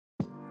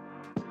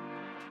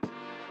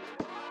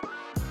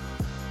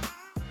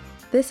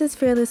This is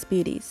Fearless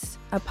Beauties,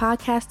 a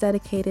podcast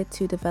dedicated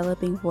to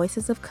developing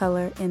voices of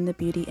color in the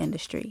beauty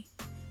industry.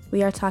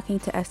 We are talking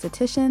to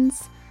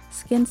estheticians,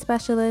 skin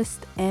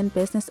specialists, and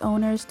business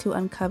owners to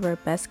uncover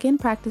best skin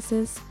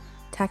practices,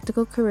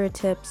 tactical career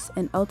tips,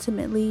 and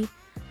ultimately,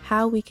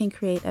 how we can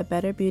create a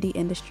better beauty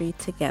industry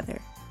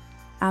together.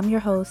 I'm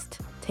your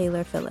host,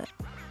 Taylor Phillip.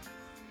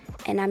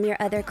 And I'm your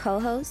other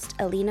co-host,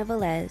 Alina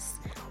Velez.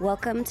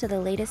 Welcome to the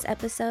latest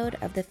episode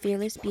of the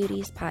Fearless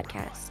Beauties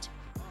podcast.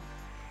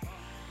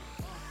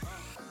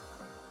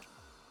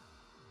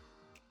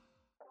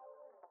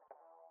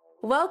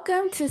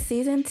 Welcome to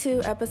Season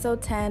 2,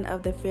 Episode 10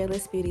 of the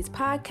Fearless Beauties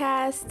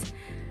podcast,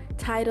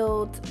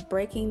 titled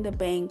Breaking the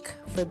Bank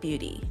for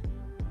Beauty.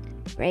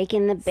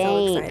 Breaking the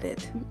bank. So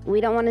excited. We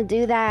don't want to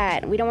do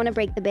that. We don't want to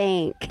break the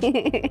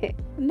bank.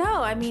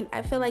 No, I mean,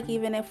 I feel like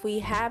even if we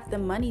have the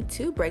money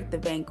to break the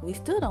bank, we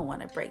still don't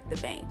want to break the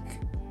bank.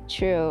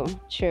 True.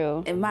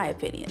 In my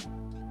opinion.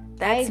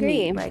 I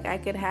agree. Me. Like, I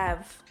could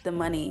have the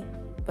money,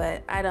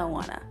 but I don't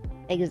want to.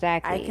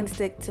 Exactly. I can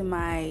stick to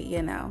my,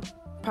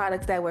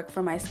 products that work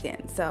for my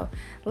skin. So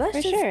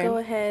let's go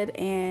ahead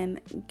and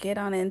get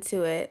on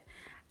into it.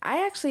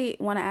 I actually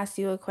want to ask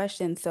you a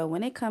question. So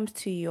when it comes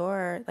to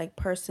your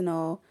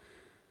personal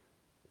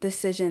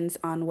decisions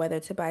on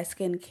whether to buy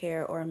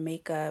skincare or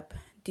makeup,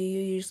 do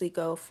you usually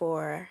go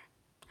for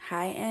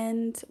high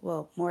end,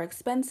 more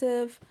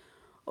expensive,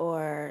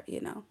 or,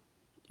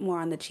 more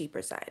on the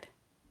cheaper side?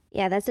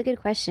 Yeah, that's a good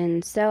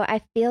question. So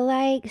I feel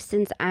like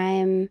since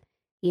I'm,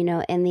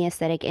 in the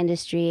aesthetic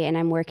industry and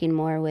I'm working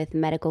more with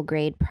medical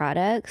grade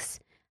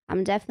products,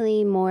 I'm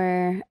definitely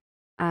more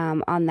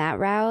on that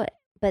route.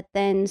 But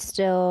then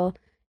still,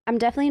 I'm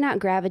definitely not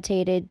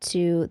gravitated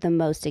to the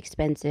most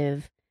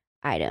expensive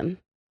item,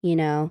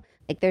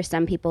 Like there's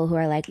some people who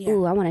are like,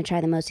 ooh, I want to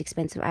try the most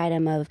expensive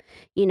item of,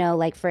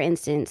 like for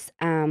instance,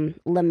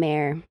 La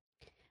Mer,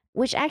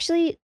 which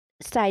actually,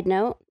 side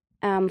note,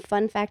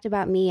 fun fact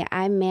about me,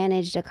 I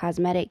managed a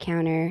cosmetic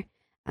counter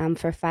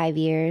for 5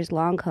 years,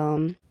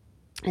 Lancome.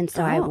 And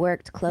so I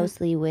worked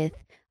closely with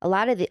a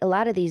lot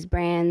of these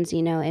brands,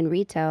 in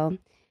retail.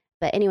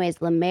 But anyways,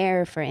 La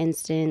Mer, for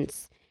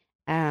instance,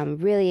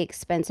 really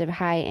expensive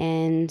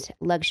high-end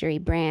luxury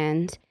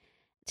brand.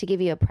 To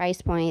give you a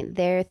price point,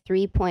 their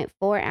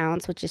 3.4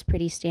 ounce, which is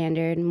pretty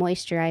standard,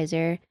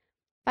 moisturizer,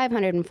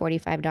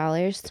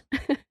 $545.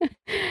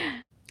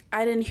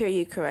 I didn't hear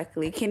you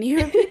correctly. Can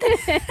you repeat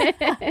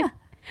that?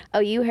 Oh,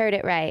 you heard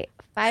it right.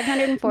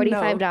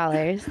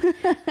 $545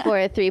 for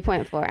a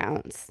 3.4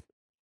 ounce.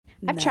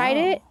 I've tried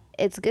it.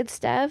 It's good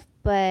stuff,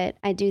 but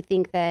I do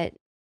think that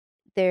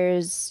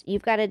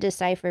you've got to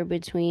decipher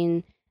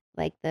between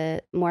like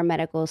the more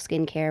medical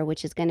skincare,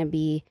 which is going to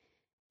be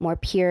more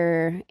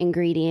pure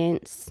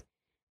ingredients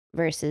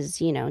versus,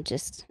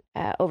 just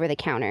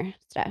over-the-counter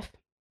stuff.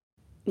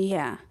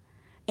 Yeah.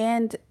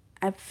 And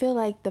I feel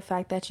like the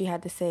fact that you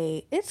had to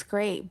say, it's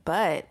great,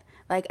 but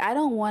I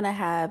don't want to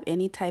have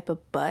any type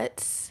of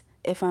buts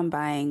if I'm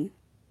buying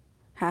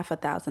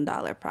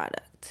 $5,000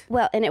 product.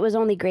 Well, and it was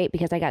only great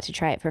because I got to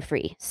try it for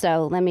free.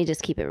 So let me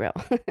just keep it real.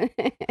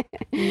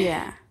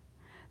 Yeah.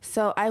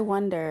 So I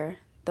wonder,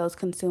 those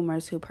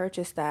consumers who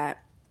purchase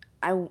that,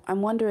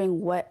 I'm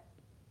wondering what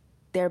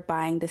their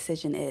buying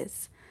decision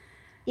is.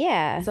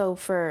 Yeah. So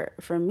for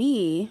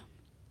me,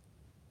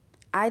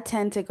 I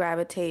tend to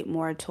gravitate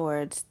more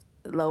towards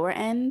lower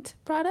end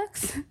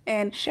products.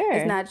 And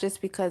It's not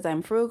just because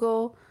I'm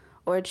frugal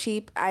or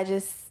cheap.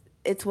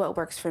 It's what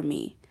works for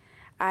me.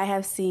 I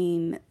have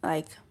seen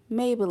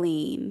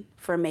Maybelline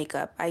for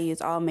makeup. I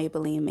use all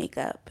Maybelline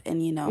makeup,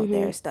 and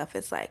their stuff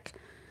is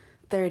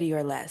 30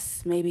 or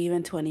less, maybe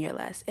even 20 or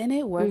less. And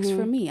it works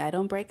for me. I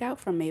don't break out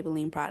from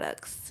Maybelline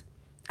products.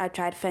 I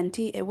tried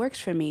Fenty, it works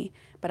for me.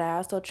 But I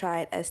also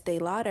tried Estee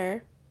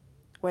Lauder,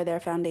 where their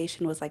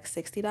foundation was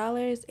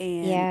 $60,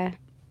 and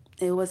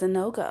it was a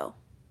no-go.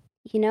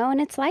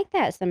 And it's like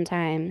that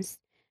sometimes.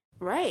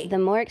 Right. The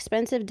more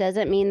expensive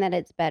doesn't mean that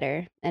it's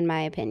better, in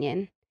my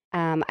opinion.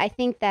 I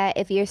think that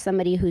if you're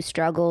somebody who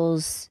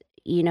struggles,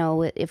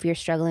 if you're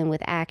struggling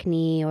with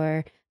acne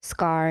or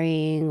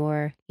scarring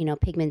or,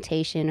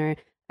 pigmentation or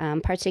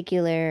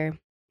particular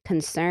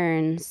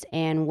concerns,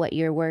 and what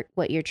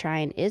you're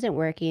trying isn't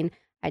working,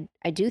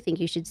 I do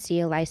think you should see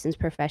a licensed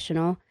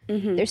professional.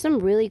 Mm-hmm. There's some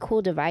really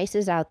cool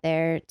devices out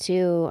there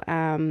too.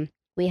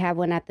 We have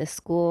one at the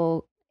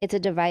school. It's a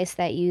device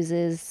that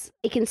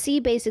it can see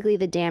basically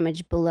the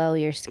damage below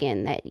your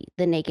skin that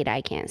the naked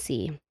eye can't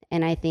see.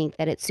 And I think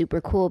that it's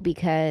super cool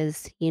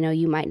because,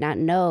 you might not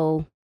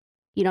know,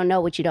 you don't know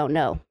what you don't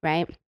know,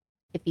 right?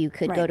 If you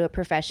could go to a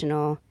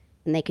professional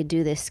and they could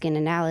do this skin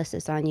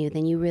analysis on you,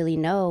 then you really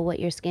know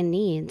what your skin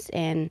needs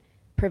and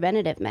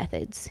preventative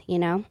methods,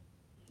 Yeah.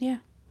 Yeah.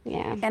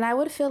 And I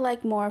would feel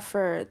like more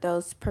for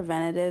those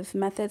preventative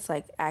methods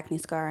like acne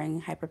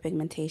scarring,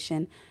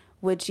 hyperpigmentation.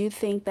 Would you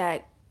think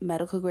that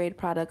medical grade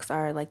products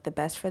are the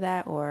best for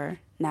that, or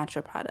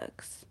natural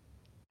products?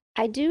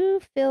 I do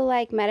feel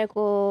like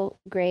medical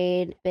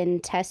grade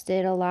been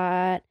tested a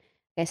lot.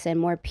 Like I said,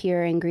 more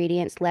pure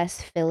ingredients, less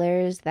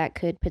fillers that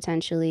could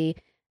potentially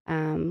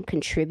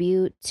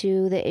contribute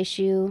to the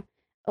issue.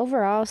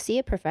 Overall, see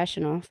a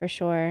professional for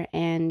sure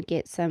and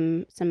get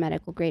some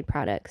medical grade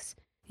products.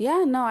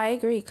 Yeah, no, I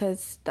agree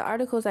because the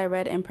articles I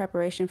read in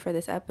preparation for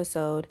this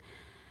episode,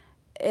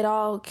 it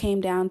all came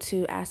down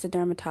to ask a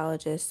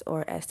dermatologist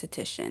or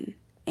esthetician.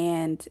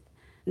 And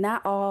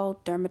not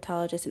all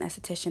dermatologists and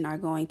esthetician are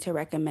going to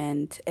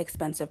recommend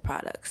expensive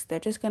products. They're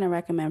just going to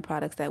recommend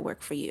products that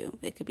work for you.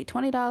 It could be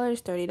 $20,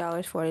 $30,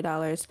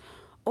 $40,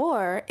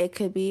 or it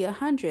could be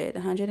 100,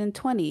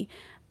 120.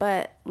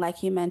 But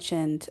like you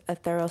mentioned, a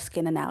thorough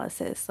skin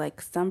analysis.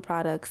 Like some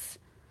products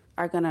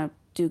are going to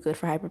do good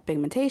for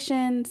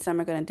hyperpigmentation,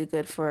 some are going to do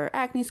good for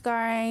acne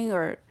scarring,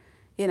 or,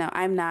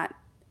 I'm not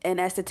an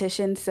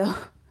esthetician, so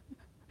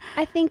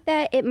I think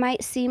that it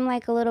might seem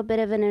like a little bit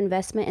of an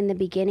investment in the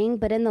beginning,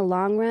 but in the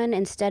long run,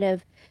 instead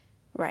of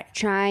right.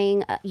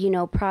 trying,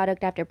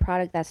 product after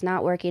product that's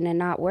not working and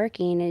not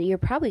working, and you're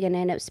probably going to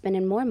end up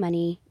spending more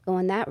money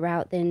going that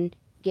route than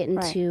getting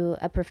Right. to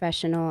a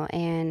professional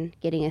and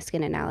getting a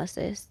skin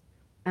analysis.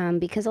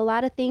 Because a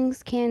lot of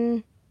things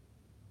can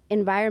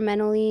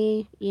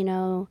environmentally,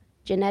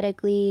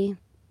 genetically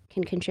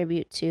can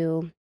contribute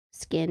to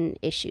skin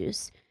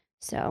issues.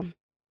 So,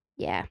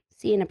 yeah,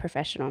 seeing a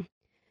professional.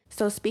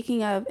 So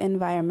speaking of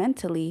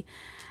environmentally,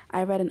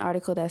 I read an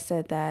article that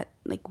said that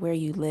like where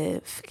you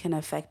live can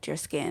affect your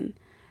skin.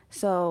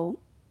 So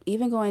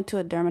even going to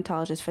a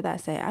dermatologist for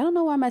that, say, I don't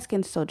know why my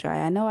skin's so dry.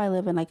 I know I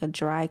live in like a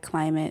dry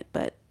climate,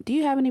 but do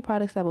you have any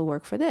products that will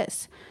work for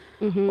this?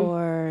 Mm-hmm.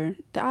 Or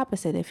the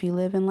opposite, if you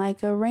live in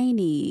like a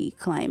rainy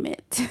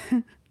climate.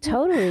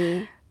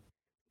 Totally.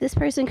 This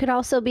person could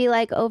also be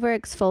like over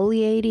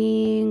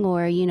exfoliating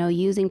or,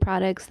 using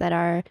products that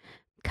are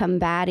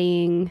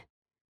combating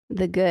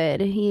the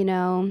good,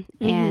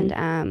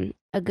 and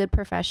a good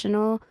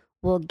professional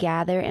will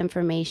gather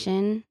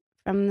information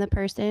from the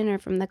person or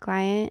from the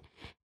client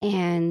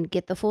and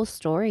get the full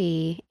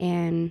story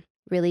and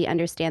really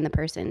understand the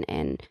person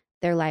and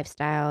their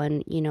lifestyle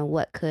and,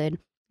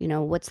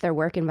 what's their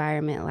work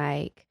environment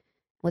like?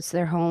 What's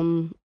their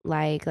home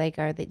like? Like,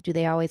 do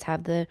they always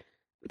have the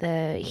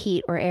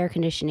heat or air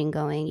conditioning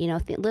going?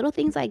 Little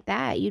things like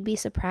that. You'd be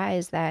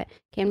surprised that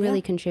can Yeah.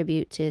 really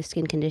contribute to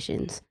skin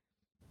conditions.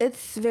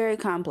 It's very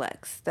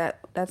complex.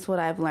 That's what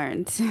I've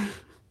learned.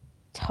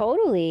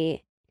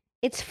 Totally.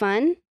 It's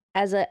fun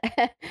as a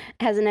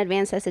as an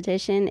advanced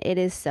esthetician. It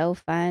is so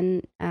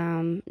fun.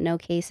 No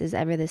case is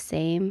ever the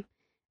same,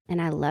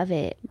 and I love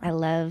it. I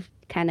love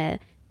kind of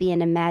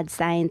being a mad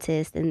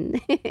scientist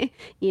and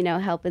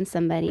helping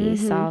somebody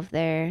solve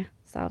their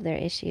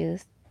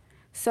issues.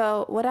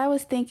 So, what I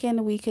was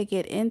thinking we could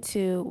get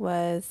into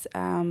was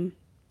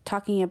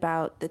talking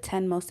about the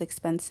 10 most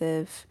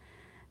expensive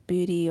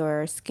beauty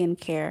or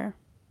skincare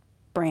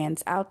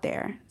brands out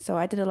there. So,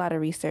 I did a lot of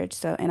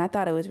research. And I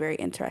thought it was very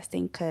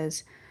interesting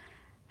because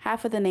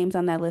half of the names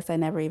on that list I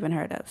never even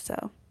heard of.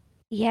 So,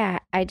 Yeah,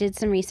 I did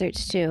some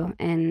research too,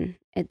 and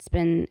it's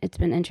been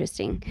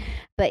interesting.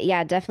 But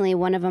yeah, definitely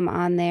one of them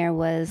on there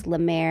was La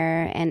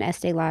Mer and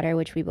Estee Lauder,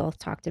 which we both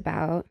talked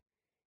about.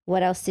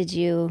 What else did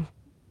you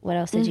What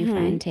else did you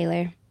find,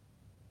 Taylor?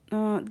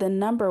 The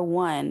number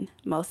one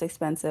most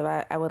expensive,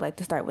 I would like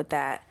to start with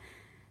that,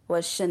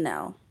 was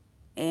Chanel.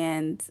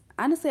 And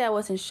honestly, I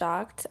wasn't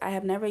shocked. I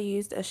have never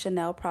used a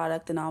Chanel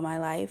product in all my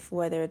life,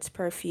 whether it's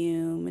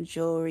perfume,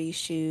 jewelry,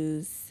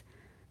 shoes,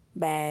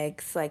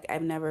 bags. Like,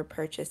 I've never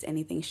purchased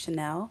anything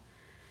Chanel.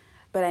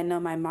 But I know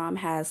my mom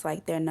has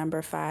like their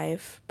number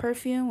five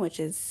perfume, which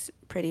is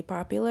pretty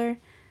popular.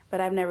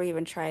 But I've never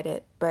even tried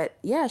it. But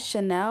yeah,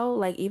 Chanel,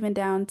 like even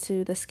down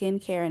to the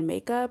skincare and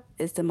makeup,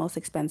 is the most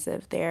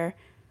expensive. Their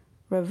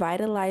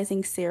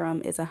revitalizing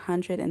serum is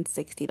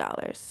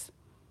 $160,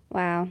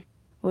 Wow.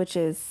 which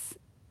is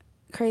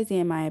crazy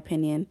in my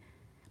opinion.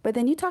 But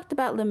then you talked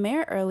about La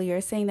Mer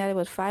earlier, saying that it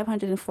was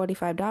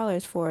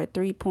 $545 for a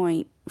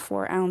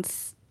 3.4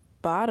 ounce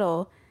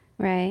bottle.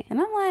 Right. And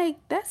I'm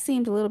like, that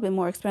seems a little bit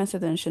more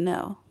expensive than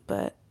Chanel.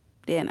 But,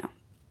 yeah, no,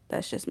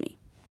 that's just me.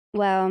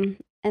 Well,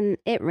 and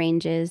it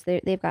ranges.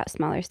 They've got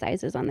smaller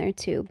sizes on there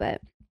too, but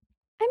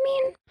I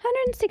mean,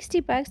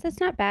 $160, that's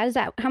not bad. Is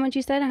that how much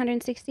you said?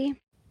 160?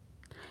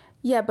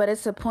 Yeah, but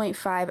it's a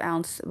 0.5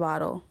 ounce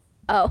bottle.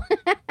 Oh.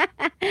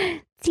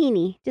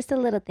 Teeny, just a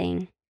little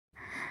thing.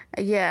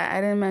 Yeah,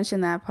 I didn't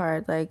mention that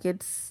part. Like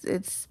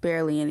it's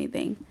barely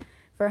anything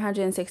for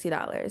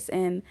 $160.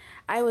 And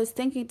I was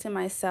thinking to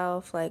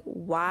myself, like,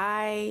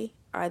 why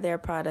are their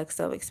products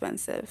so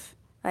expensive?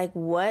 Like,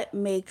 what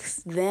makes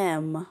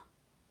them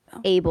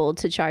Able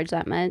to charge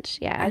that much?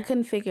 I Yeah.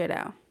 couldn't figure it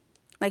out.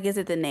 Like, is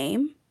it the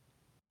name?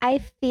 I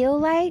feel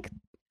like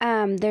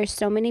there's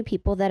so many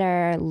people that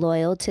are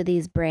loyal to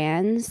these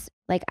brands.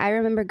 Like I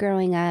remember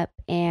growing up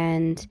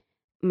and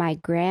my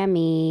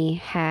Grammy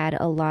had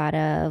a lot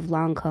of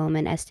Lancome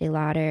and Estee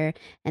Lauder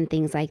and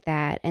things like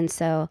that. And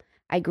so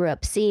I grew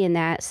up seeing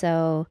that.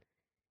 So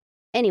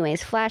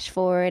anyways, flash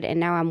forward, and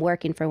now I'm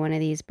working for one of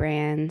these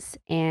brands,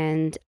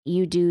 and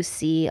you do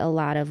see a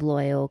lot of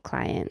loyal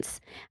clients.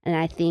 And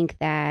I think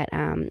that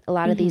a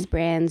lot of Mm-hmm. these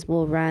brands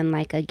will run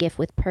like a gift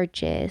with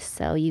purchase.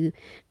 So you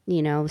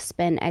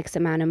spend X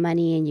amount of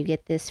money and you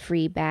get this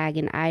free bag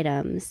and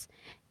items.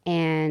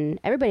 And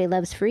everybody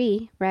loves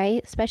free,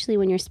 right? Especially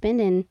when you're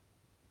spending,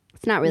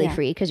 it's not really Yeah.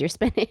 free because you're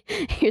spending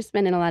you're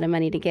spending a lot of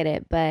money to get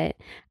it, but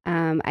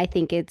I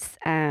think it's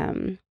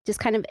just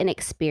kind of an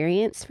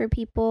experience for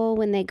people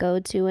when they go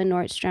to a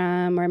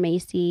Nordstrom or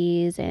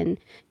Macy's and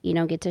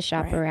get to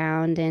shop Right.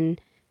 around.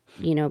 And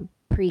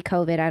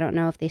pre-COVID, I don't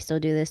know if they still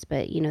do this,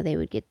 but they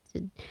would get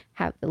to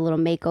have a little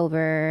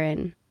makeover.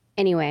 And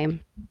anyway,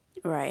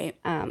 Right.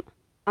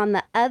 on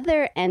the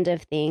other end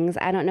of things,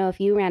 I don't know if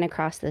you ran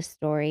across this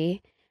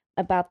story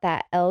about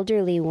that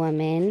elderly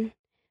woman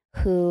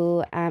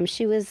who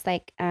she was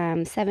like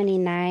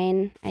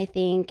 79, I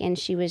think, and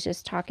she was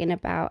just talking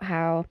about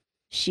how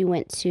she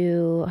went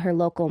to her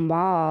local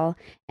mall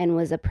and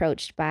was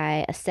approached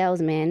by a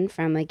salesman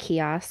from a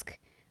kiosk,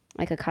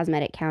 like a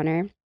cosmetic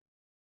counter.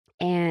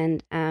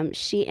 And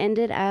she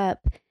ended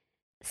up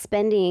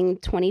spending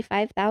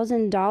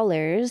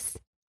 $25,000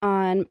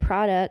 on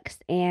products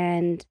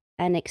and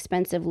an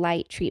expensive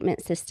light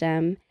treatment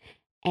system,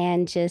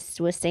 and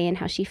just was saying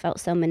how she felt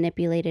so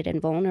manipulated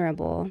and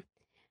vulnerable.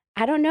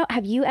 I don't know.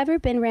 Have you ever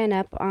been ran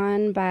up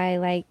on by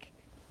like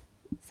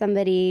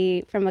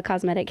somebody from a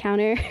cosmetic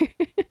counter?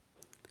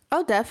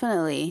 Oh,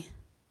 definitely.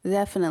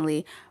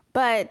 Definitely.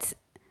 But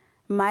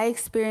my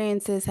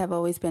experiences have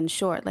always been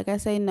short. Like I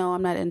say, no,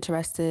 I'm not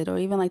interested. Or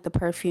even like the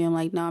perfume,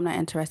 like, no, I'm not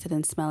interested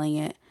in smelling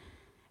it.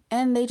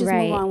 And they just move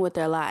Right. on with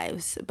their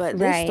lives. But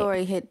this Right.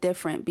 story hit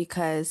different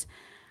because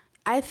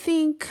I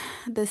think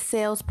the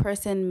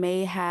salesperson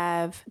may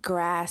have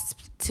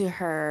grasped to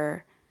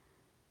her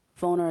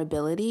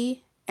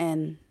vulnerability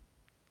and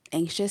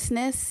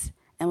anxiousness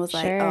and was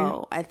like, Sure.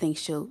 oh, I think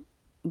she'll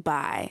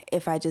buy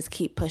if I just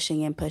keep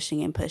pushing and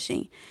pushing and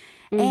pushing.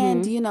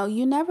 And, Mhm.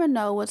 you never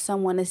know what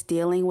someone is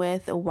dealing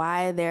with,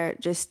 why they're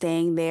just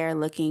staying there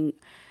looking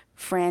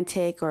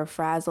frantic or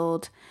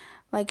frazzled.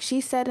 Like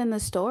she said in the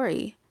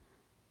story,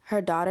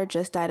 her daughter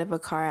just died of a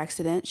car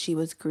accident. She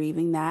was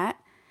grieving that,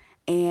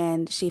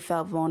 and she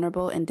felt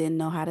vulnerable and didn't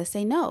know how to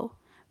say no.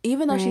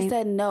 Even though she Right.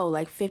 said no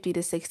like 50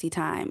 to 60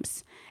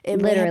 times, it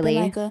may have been Literally.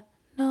 like a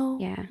no,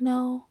 Yeah.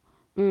 no,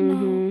 no,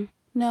 Mhm.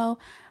 no.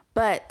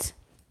 But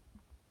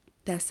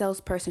that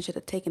salesperson should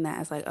have taken that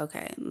as like,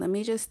 okay, let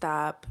me just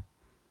stop,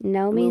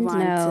 No move means on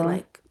to no.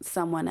 like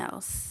someone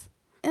else.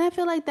 And I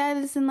feel like that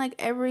is in like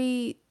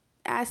every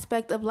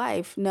aspect of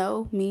life.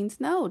 No means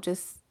no,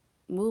 just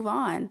move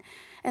on.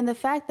 And the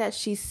fact that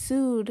she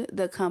sued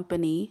the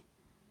company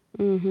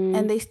and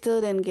Mhm. they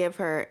still didn't give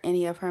her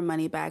any of her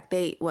money back.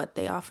 They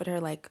offered her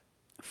like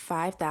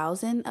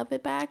 5,000 of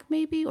it back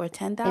maybe, or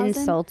 10,000,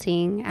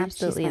 Insulting. and she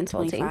Absolutely spent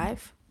insulting.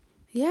 25.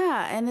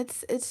 Yeah, and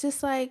it's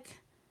just like,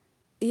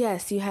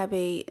 yes, you have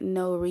a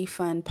no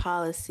refund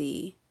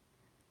policy,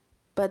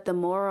 but the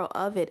moral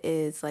of it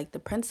is like the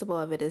principle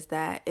of it is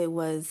that it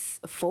was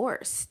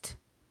forced.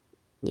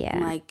 Yeah.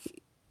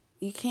 Like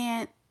you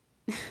can't.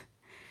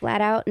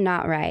 Flat out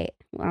not right.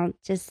 Well,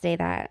 just say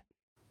that.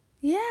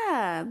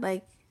 Yeah,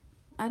 like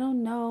I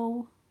don't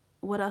know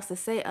what else to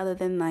say other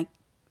than like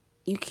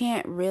you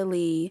can't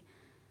really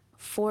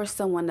force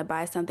someone to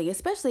buy something,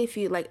 especially if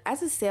you like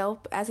as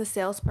a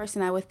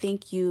salesperson. I would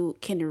think you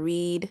can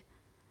read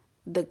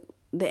the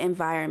the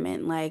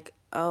environment, like,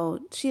 oh,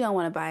 she don't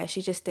want to buy it,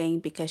 she's just staying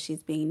because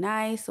she's being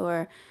nice,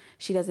 or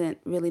she doesn't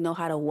really know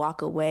how to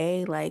walk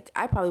away. Like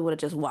I probably would have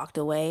just walked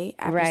away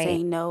after Right.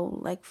 saying no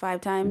like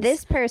 5 times.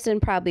 This person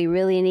probably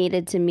really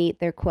needed to meet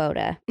their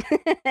quota.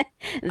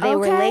 They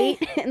were Okay,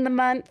 late in the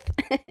month.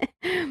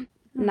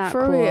 Not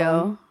for cool.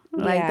 real,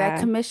 like that Yeah.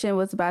 commission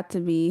was about to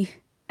be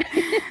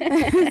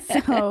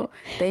so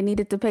they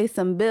needed to pay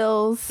some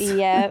bills.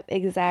 Yep,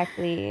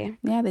 exactly.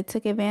 Yeah, they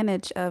took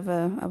advantage of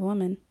a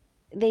woman.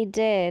 They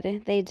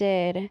did. They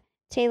did.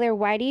 Taylor,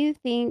 why do you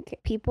think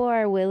people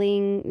are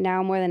willing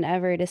now more than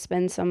ever to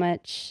spend so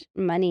much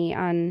money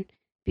on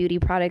beauty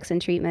products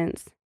and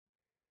treatments?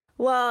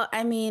 Well,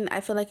 I mean,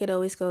 I feel like it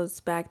always goes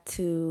back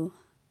to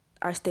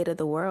our state of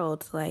the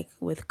world, like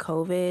with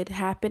COVID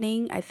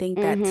happening. I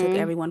think that took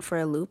Mm-hmm. everyone for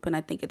a loop, and I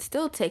think it's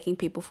still taking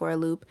people for a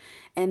loop.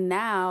 And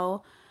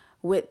now,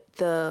 with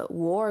the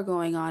war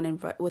going on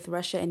with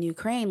Russia and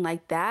Ukraine,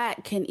 like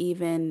that can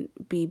even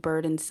be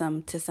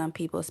burdensome to some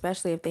people,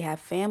 especially if they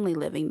have family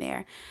living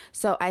there.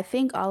 So I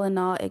think all in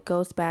all, it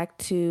goes back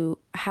to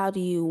how do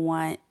you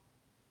want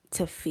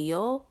to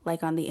feel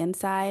like on the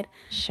inside?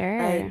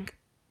 Sure. Like,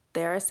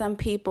 there are some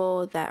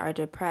people that are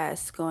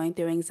depressed, going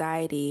through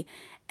anxiety,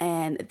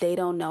 and they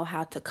don't know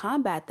how to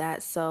combat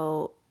that.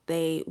 So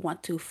they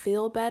want to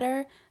feel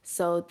better.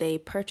 So they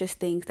purchase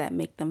things that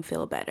make them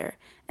feel better.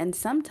 And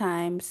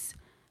sometimes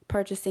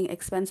purchasing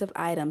expensive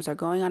items or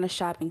going on a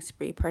shopping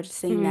spree,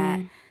 purchasing that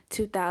Mm,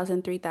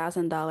 $2,000,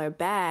 $3,000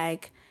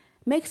 bag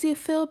makes you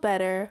feel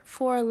better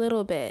for a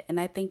little bit. And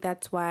I think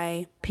that's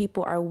why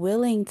people are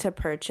willing to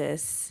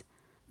purchase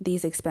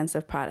these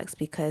expensive products,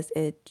 because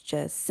it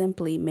just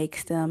simply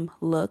makes them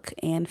look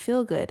and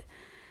feel good.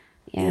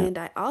 yeah. And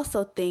I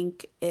also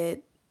think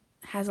it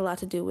has a lot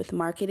to do with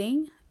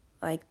marketing.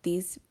 Like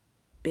these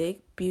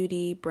big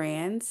beauty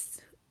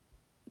brands,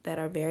 that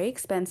are very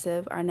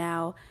expensive are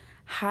now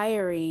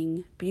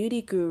hiring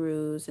beauty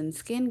gurus and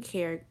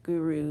skincare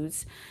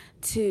gurus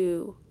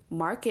to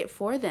market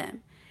for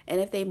them. And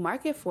if they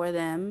market for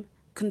them,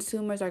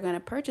 consumers are going to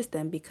purchase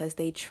them because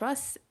they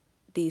trust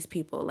these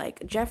people like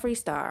Jeffree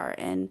Star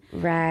and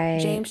Right.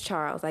 James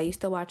Charles. I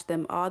used to watch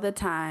them all the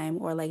time,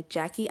 or like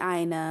Jackie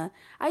Aina.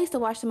 I used to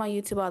watch them on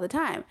YouTube all the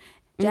time.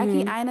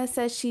 Jackie Mhm. Aina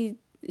says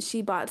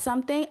she bought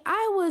something.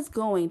 I was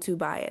going to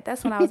buy it.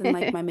 That's when I was in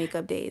like my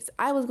makeup days.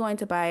 I was going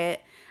to buy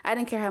it. I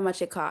didn't care how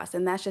much it cost,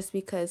 and that's just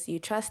because you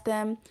trust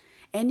them,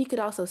 and you could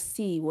also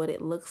see what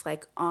it looks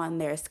like on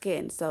their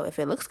skin. So if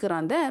it looks good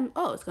on them,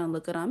 oh, it's gonna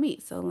look good on me.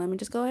 So let me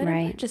just go ahead and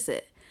Right. purchase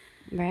it.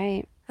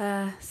 Right.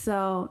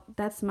 So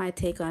that's my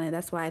take on it.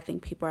 That's why I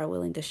think people are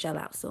willing to shell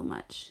out so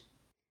much.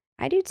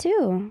 I do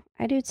too.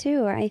 I do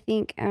too. I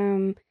think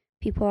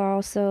people are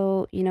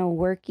also,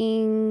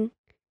 working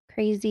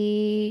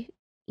crazy,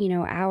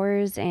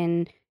 hours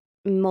and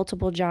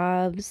multiple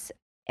jobs.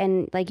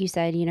 And like you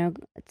said,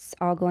 it's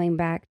all going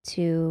back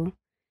to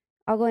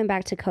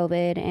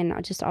COVID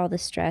and just all the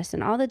stress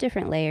and all the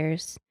different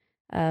layers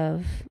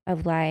of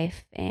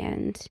life.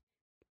 And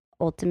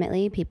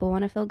ultimately people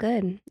want to feel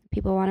good.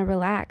 People want to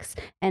relax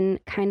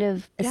and kind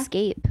of Yeah.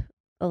 escape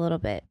a little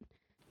bit.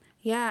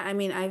 Yeah, I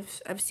mean,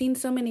 I've seen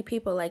so many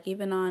people like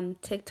even on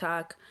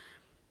TikTok,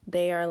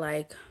 they are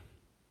like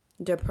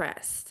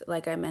depressed,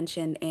 like I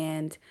mentioned,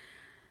 and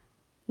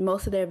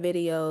most of their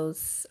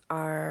videos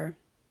are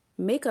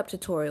makeup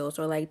tutorials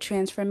or like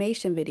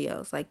transformation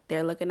videos. Like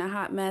they're looking a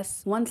hot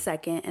mess 1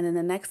 second and then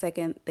the next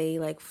second they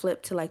like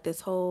flip to like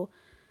this whole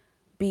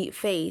beat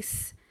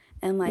face,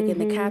 and like in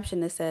the Mhm.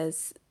 caption it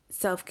says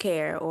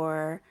self-care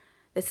or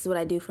this is what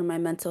I do for my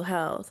mental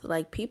health.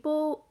 Like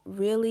people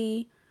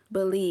really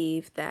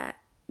believe that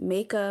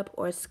makeup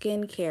or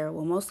skincare,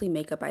 well mostly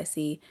makeup I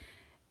see,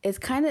 it's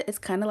kind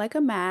of like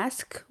a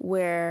mask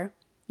where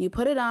you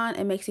put it on,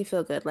 it makes you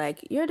feel good.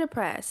 Like you're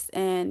depressed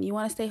and you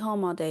want to stay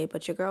home all day,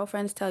 but your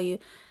girlfriends tell you,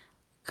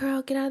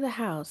 "Girl, get out of the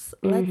house.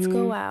 Let's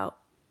go Mhm. out."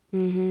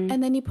 Mhm.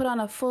 And then you put on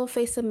a full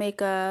face of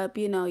makeup,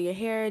 your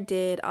hair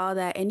did all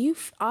that, and you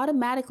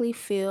automatically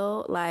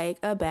feel like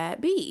a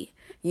bad bee.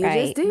 You just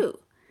Right. do.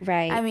 I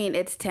Right. mean,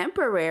 it's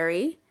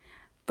temporary,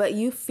 but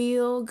you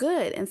feel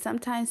good. And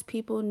sometimes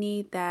people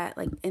need that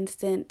like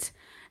instant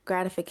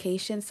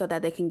gratification so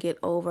that they can get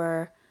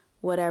over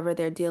whatever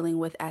they're dealing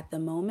with at the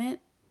moment.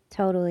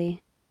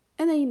 Totally.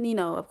 And then,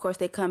 of course,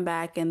 they come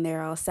back and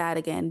they're all sad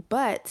again,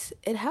 but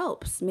it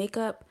helps.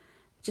 Makeup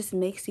just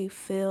makes you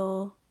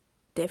feel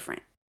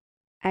different.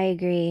 I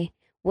agree.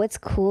 What's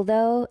cool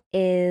though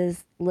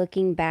is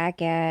looking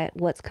back at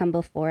what's come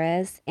before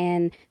us,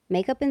 and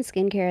makeup and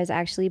skincare has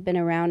actually been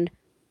around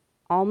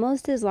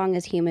almost as long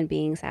as human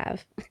beings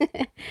have.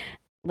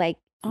 Like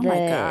Oh my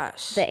the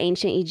gosh. the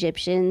ancient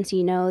Egyptians,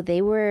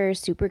 they were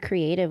super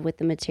creative with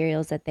the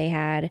materials that they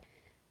had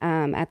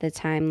at the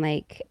time,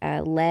 like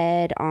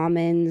lead,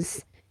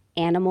 almonds,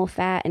 animal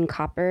fat, and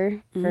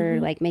copper for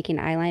Mm-hmm. like making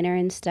eyeliner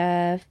and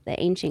stuff. The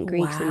ancient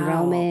Greeks and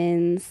Wow.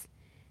 Romans.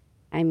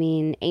 I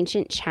mean,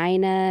 ancient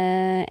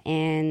China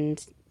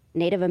and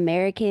Native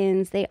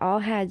Americans, they all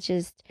had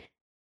just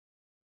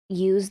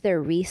used their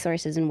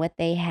resources and what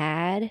they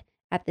had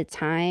at the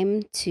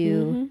time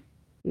to Mm-hmm.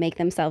 make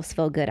themselves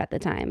feel good at the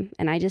time.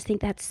 And I just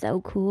think that's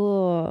so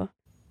cool.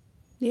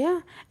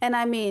 Yeah. And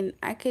I mean,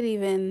 I could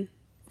even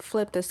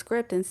flip the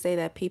script and say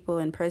that people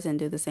in prison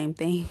do the same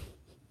thing.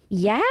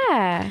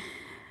 Yeah.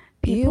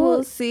 You People,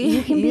 will see,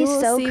 you can be you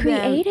will so see them.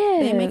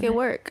 They make creative. it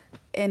work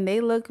and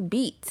they look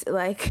beat.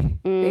 Like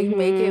they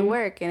make it Mm-hmm.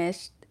 work and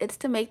it's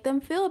to make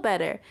them feel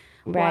better.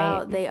 Right.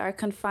 While they are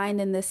confined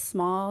in this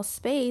small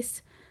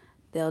space,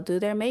 they'll do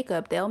their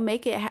makeup. They'll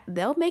make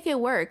it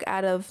work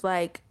out of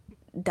like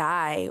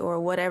dye or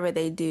whatever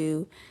they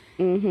do.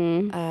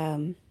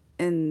 Mm-hmm.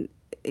 And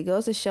it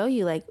goes to show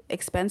you like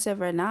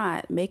expensive or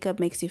not, makeup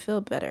makes you feel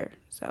better.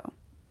 So,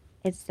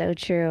 It's so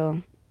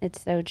true.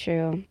 It's so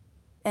true.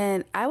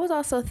 and I was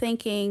also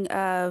thinking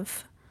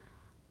of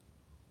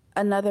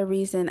another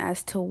reason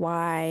as to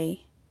why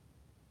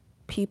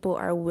people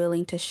are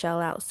willing to shell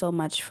out so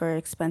much for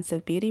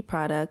expensive beauty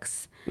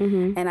products.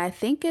 Mm-hmm. And I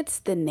think it's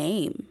the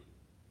name.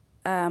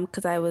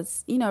 Because I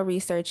was,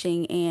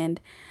 researching, and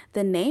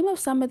the name of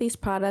some of these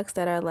products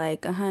that are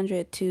like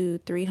 $100 to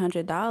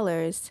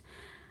 $300,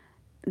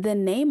 the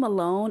name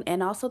alone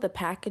and also the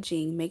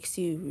packaging makes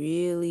you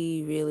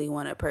really, really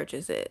want to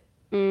purchase it.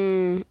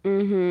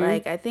 Mm-hmm.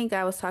 Like I think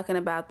I was talking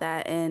about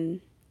that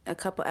in a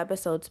couple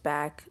episodes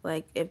back.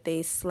 Like if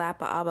they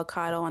slap an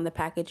avocado on the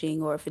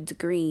packaging or if it's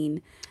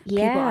green, people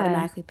Yeah.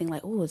 automatically think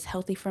like, "Oh, it's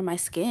healthy for my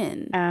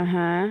skin.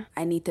 Uh-huh.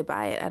 I need to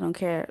buy it. I don't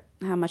care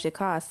how much it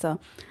costs." So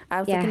I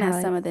was Yeah, looking at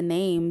how some it of the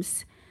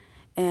names,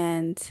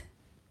 and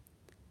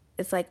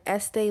it's like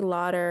Estee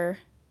Lauder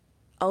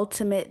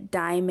Ultimate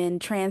Diamond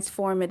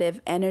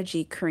Transformative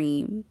Energy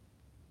Cream.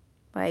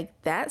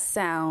 Like that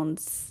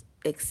sounds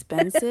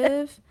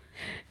expensive.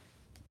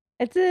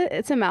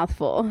 it's a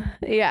mouthful.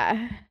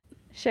 Yeah.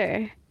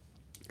 Sure.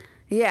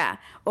 Yeah.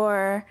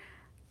 Or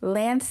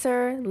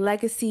Lancer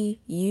Legacy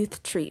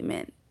Youth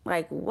Treatment.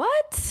 Like,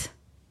 what?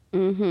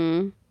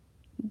 Mm-hmm.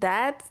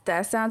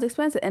 That sounds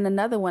expensive. And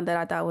another one that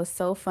I thought was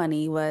so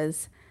funny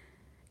was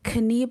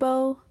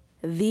Kanibo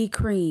the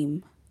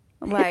cream.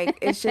 Like,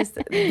 it's just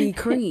the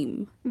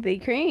cream. The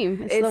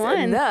cream. It's the It's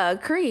one. the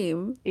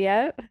cream.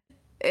 Yep.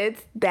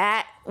 It's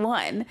that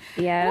one.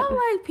 And Yep. I'm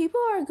like, people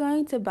are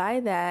going to buy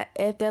that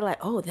if they're like,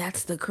 oh,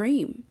 that's the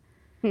cream.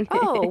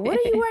 Oh, what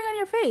are you wearing on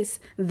your face?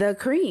 The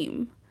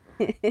cream.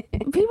 People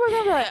are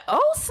going to be like,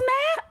 oh,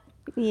 snap.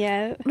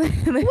 Yeah.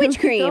 Which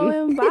cream?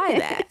 Go and buy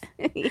that.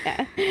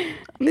 Yeah.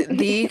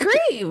 The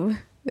cream.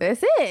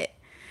 That's it.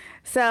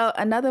 So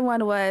another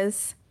one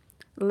was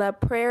La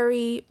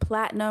Prairie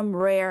Platinum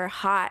Rare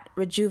Hot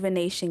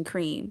Rejuvenation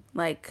Cream.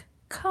 Like,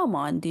 come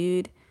on,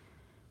 dude.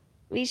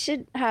 We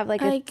should have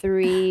like a Like,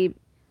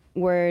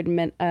 3-word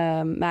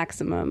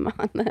maximum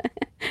on the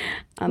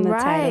titles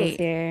right.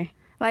 here.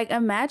 Like,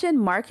 imagine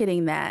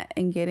marketing that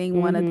and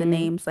getting one of the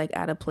names like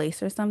out of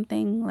place or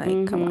something.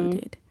 Like, come on,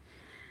 dude.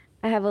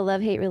 I have a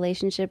love-hate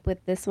relationship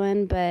with this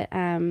one, but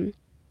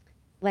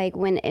like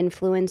when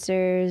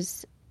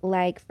influencers,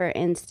 like for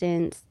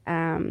instance,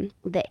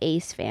 the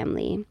Ace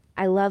family.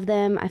 I love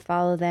them. I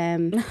follow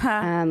them.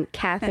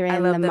 Catherine, I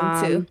love the them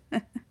mom,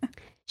 too.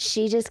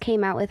 she just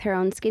came out with her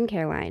own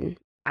skincare line.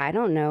 I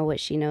don't know what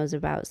she knows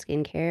about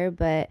skincare,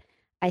 but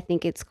I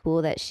think it's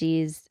cool that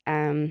she's,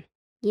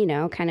 you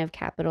know, kind of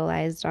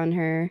capitalized on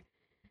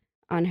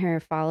her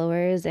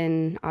followers,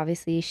 and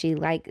obviously she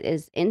like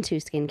is into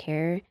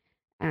skincare.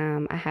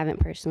 I haven't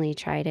personally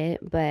tried it,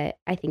 but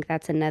I think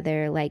that's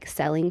another like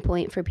selling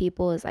point for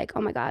people is like,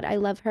 oh my God, I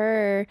love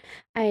her.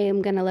 I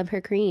am gonna love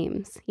her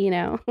creams, you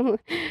know?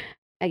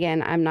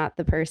 Again, I'm not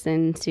the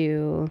person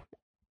to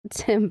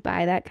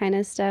buy that kind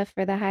of stuff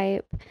for the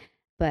hype,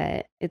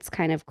 but it's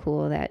kind of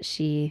cool that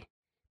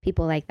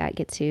people like that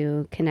get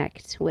to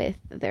connect with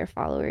their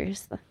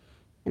followers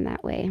in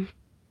that way.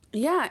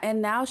 Yeah,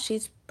 and now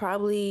she's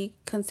probably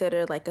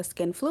considered like a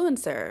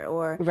skinfluencer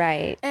or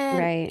Right, and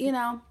right. you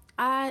know,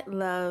 I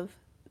love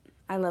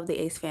the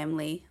Ace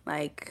family.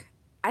 Like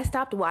I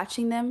stopped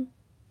watching them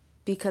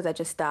because I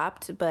just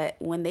stopped, but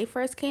when they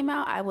first came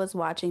out, I was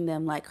watching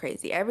them like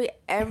crazy. Every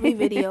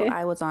video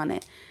I was on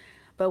it.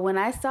 But when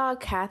I saw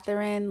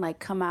Catherine like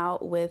come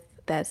out with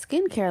that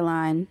skincare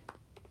line,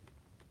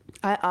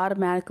 I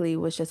automatically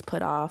was just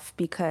put off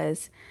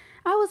because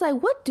I was like,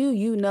 what do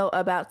you know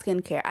about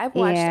skincare? I've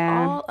watched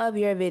Yeah. all of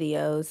your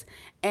videos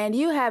and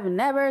you have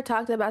never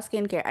talked about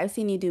skincare. I've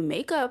seen you do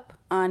makeup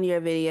on your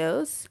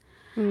videos,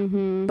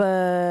 Mhm.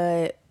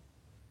 but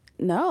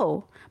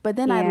no. But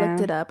then I looked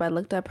Yeah. it up. I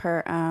looked up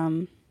her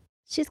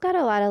She's got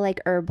a lot of like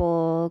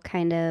herbal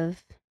kind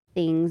of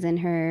things in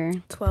her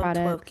 1212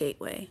 products.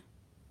 Gateway.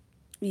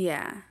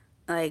 Yeah.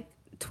 Like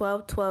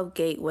 1212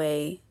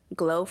 Gateway,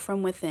 Glow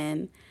from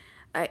Within.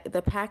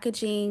 The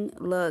packaging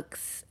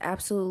looks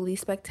absolutely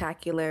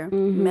spectacular.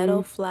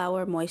 Meadow Mhm.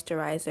 Flower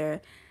Moisturizer,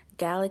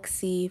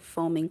 Galaxy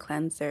Foaming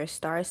Cleanser,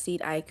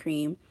 Starseed Eye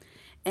Cream,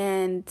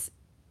 and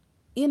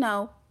you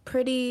know,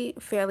 pretty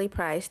fairly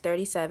priced,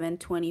 37,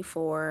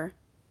 24,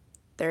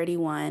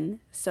 31.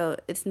 So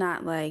it's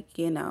not like,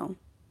 you know,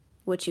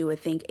 what you would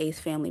think Ace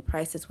Family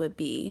prices would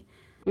be.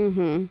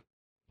 Mhm.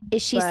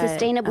 Is she But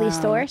sustainably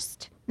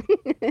sourced?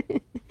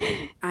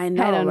 I I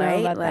know, don't know right?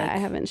 about that. I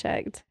Like haven't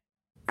checked.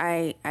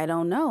 I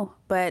don't know,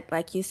 but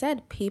like you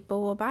said,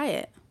 people will buy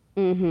it.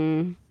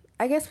 Mhm.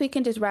 I guess we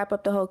can just wrap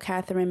up the whole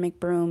Catherine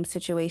McBroom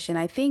situation.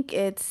 I think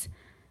it's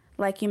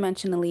like you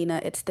mentioned, Alina,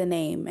 it's the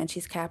name, and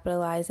she's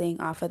capitalizing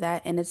off of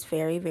that, and it's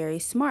very, very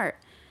smart.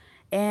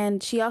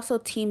 And she also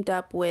teamed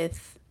up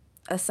with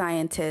a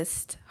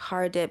scientist,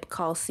 Hardip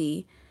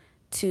Kalsi,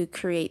 to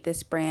create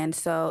this brand.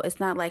 So it's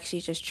not like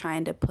she's just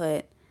trying to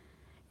put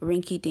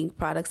rinky dink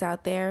products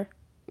out there.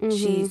 Mhm.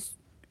 She's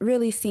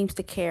really seems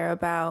to care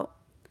about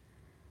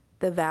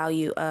the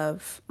value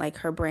of like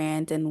her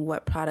brand and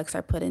what products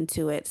are put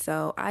into it.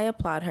 So I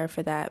applaud her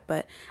for that.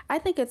 But I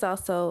think it's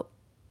also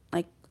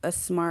like a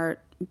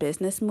smart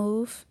business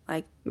move.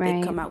 Like they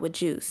Right. come out with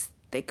juice,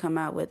 they come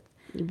out with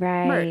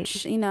Right.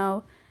 merch, you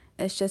know,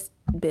 it's just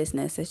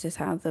business. It's just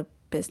how the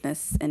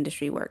business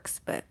industry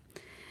works. But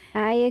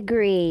I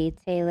agree,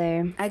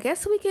 Taylor. I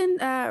guess we can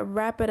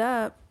wrap it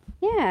up.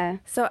 Yeah.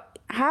 So,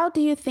 how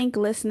do you think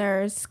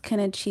listeners can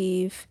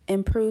achieve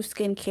improved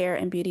skincare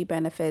and beauty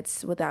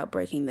benefits without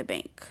breaking the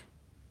bank?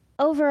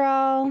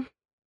 Overall,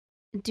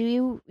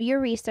 do your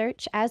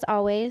research as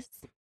always.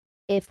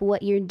 If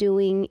what you're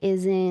doing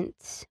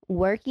isn't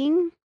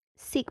working,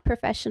 seek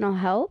professional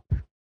help.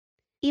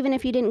 Even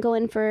if you didn't go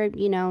in for,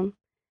 you know,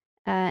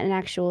 an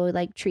actual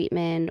like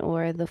treatment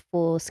or the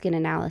full skin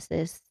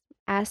analysis,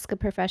 ask a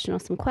professional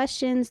some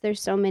questions.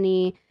 There's so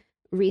many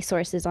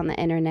resources on the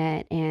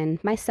internet,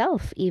 and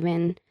myself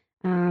even.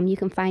 You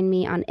can find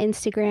me on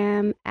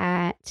Instagram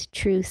at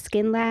True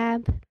Skin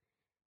Lab.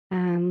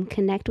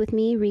 Connect with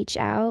me, reach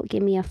out,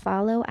 give me a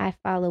follow. I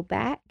follow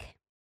back.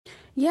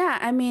 Yeah,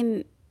 I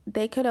mean,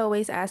 they could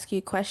always ask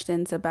you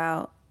questions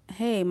about,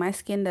 hey, my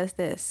skin does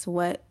this.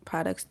 What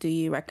products do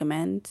you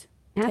recommend? Type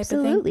of thing.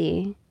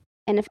 Absolutely.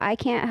 And if I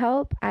can't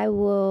help, I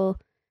will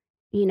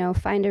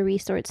find a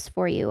resource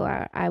for you,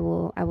 or I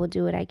will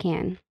do what I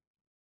can.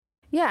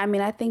 Yeah, I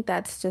mean, I think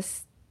that's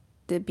just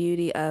the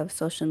beauty of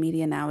social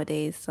media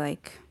nowadays.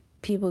 Like,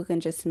 people can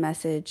just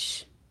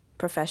message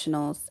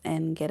professionals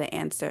and get an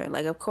answer.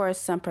 Like, of course,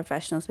 some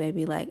professionals may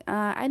be like,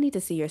 I need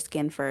to see your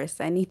skin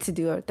first. I need to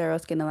do a thorough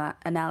skin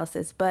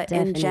analysis. But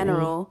Definitely. In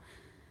general,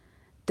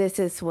 this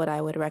is what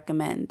I would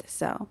recommend.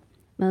 So,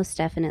 most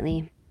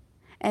definitely.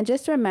 And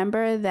just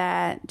remember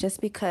that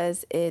just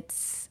because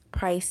it's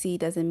pricey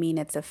doesn't mean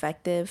it's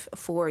effective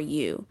for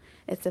you.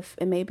 It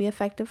may be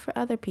effective for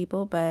other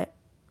people, but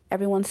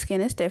everyone's skin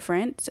is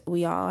different.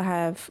 We all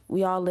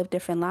live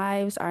different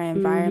lives. Our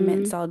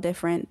environment's all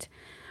different.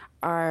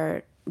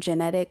 Our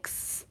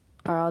genetics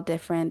are all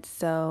different.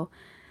 So,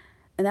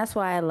 and that's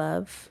why I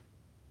love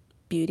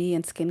beauty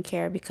and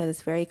skincare, because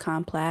it's very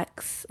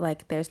complex.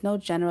 Like, there's no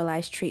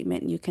generalized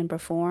treatment you can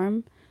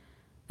perform.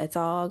 It's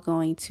all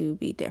going to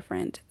be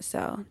different.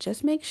 So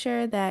just make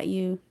sure that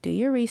you do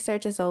your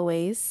research as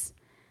always.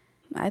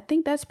 I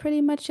think that's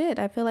pretty much it.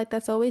 I feel like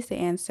that's always the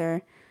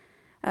answer.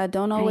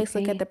 Don't always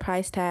look at the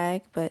price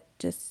tag, but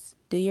just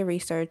do your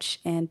research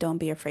and don't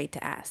be afraid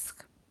to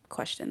ask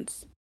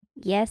questions.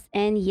 Yes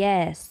and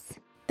yes.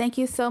 Thank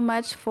you so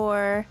much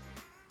for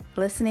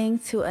listening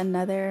to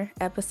another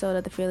episode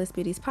of the Fearless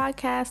Beauties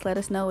podcast. Let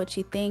us know what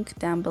you think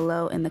down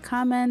below in the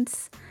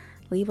comments.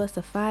 Leave us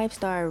a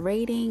 5-star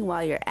rating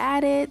while you're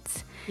at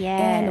it. Yes.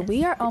 And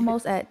we are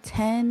almost at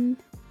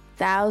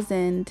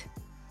 10,000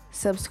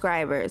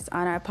 subscribers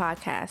on our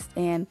podcast.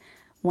 And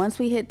once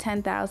we hit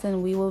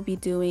 10,000, we will be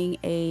doing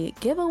a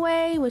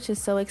giveaway, which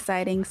is so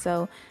exciting.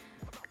 So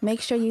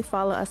make sure you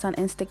follow us on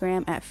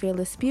Instagram at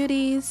Fearless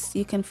Beauties.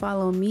 You can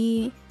follow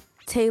me,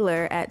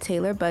 Taylor, at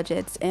Taylor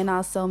Budgets. And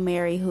also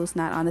Mary, who's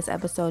not on this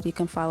episode. You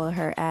can follow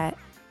her at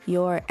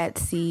Your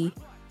Etsy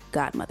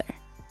Godmother.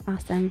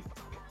 Awesome.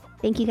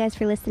 Thank you guys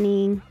for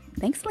listening.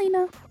 Thanks,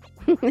 Lena.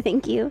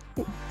 Thank you.